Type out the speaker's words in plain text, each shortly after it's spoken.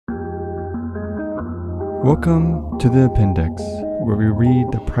Welcome to the appendix, where we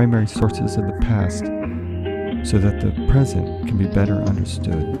read the primary sources of the past so that the present can be better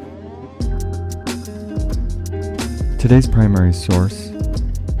understood. Today's primary source,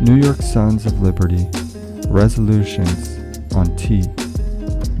 New York Sons of Liberty, Resolutions on Tea,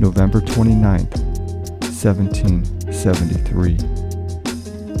 November 29th, 1773.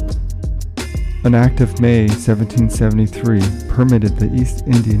 An act of May 1773 permitted the East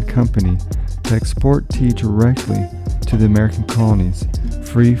Indian Company to export tea directly to the American Colonies,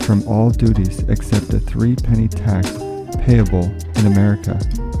 free from all duties except a 3-penny tax payable in America.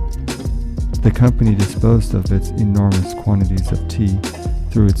 The company disposed of its enormous quantities of tea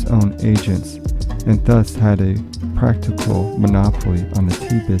through its own agents, and thus had a practical monopoly on the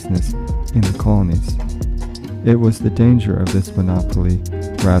tea business in the colonies. It was the danger of this monopoly,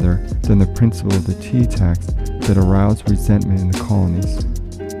 rather than the principle of the tea tax, that aroused resentment in the colonies.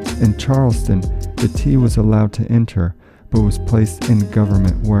 In Charleston, the tea was allowed to enter, but was placed in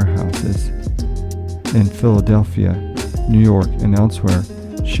government warehouses. In Philadelphia, New York, and elsewhere,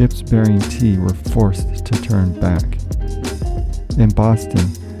 ships bearing tea were forced to turn back. In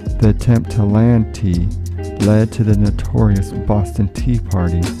Boston, the attempt to land tea led to the notorious Boston Tea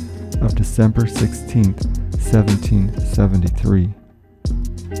Party of December 16, 1773.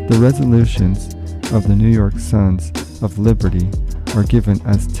 The resolutions of the New York Sons of Liberty are given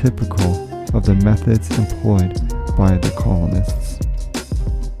as typical of the methods employed by the colonists.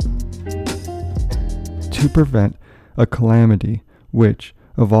 To prevent a calamity which,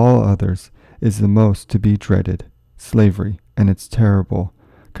 of all others, is the most to be dreaded, slavery and its terrible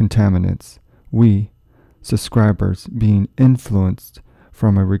contaminants, we, subscribers, being influenced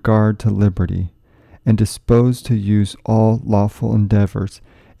from a regard to liberty, and disposed to use all lawful endeavors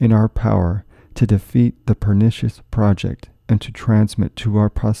in our power to defeat the pernicious project, and to transmit to our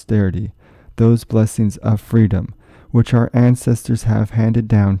posterity those blessings of freedom which our ancestors have handed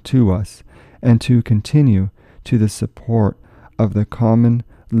down to us, and to continue to the support of the common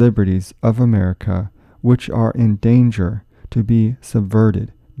liberties of America, which are in danger to be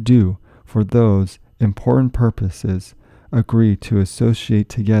subverted, do, for those important purposes, agree to associate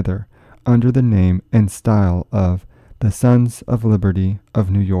together under the name and style of the Sons of Liberty of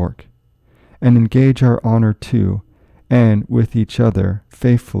New York, and engage our honor to, and with each other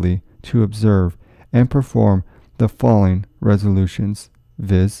faithfully to observe and perform the following resolutions,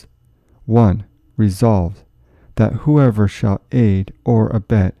 viz. 1. Resolved, that whoever shall aid or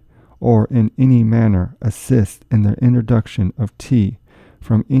abet, or in any manner assist in the introduction of tea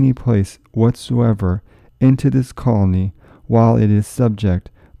from any place whatsoever into this colony, while it is subject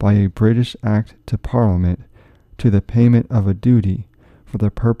by a British Act to Parliament to the payment of a duty for the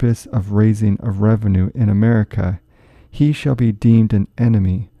purpose of raising a revenue in America, he shall be deemed an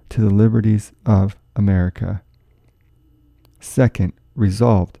enemy to the liberties of America. 2nd,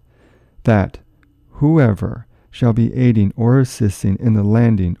 resolved, that whoever shall be aiding or assisting in the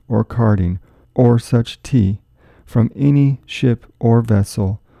landing or carting or such tea from any ship or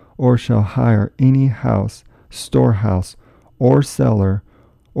vessel, or shall hire any house, storehouse, or cellar,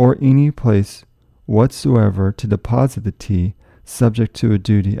 or any place whatsoever to deposit the tea, subject to a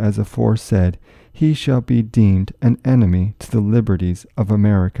duty as aforesaid, he shall be deemed an enemy to the liberties of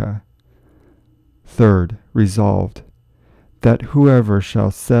America. 3rd, resolved, that whoever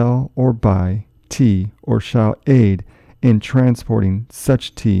shall sell or buy tea, or shall aid in transporting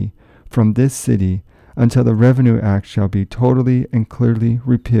such tea from this city until the Revenue Act shall be totally and clearly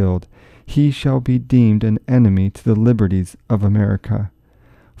repealed, he shall be deemed an enemy to the liberties of America.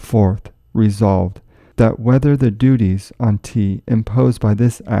 4th, resolved, that whether the duties on tea imposed by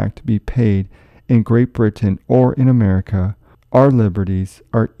this act be paid in Great Britain or in America, our liberties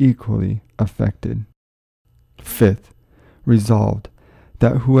are equally affected. 5th, resolved,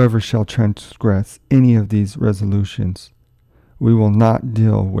 that whoever shall transgress any of these resolutions, we will not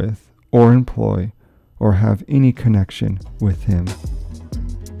deal with, or employ, or have any connection with him.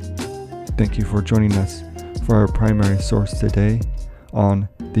 Thank you for joining us for our primary source today on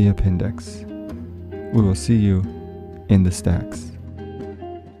the appendix. We will see you in the stacks.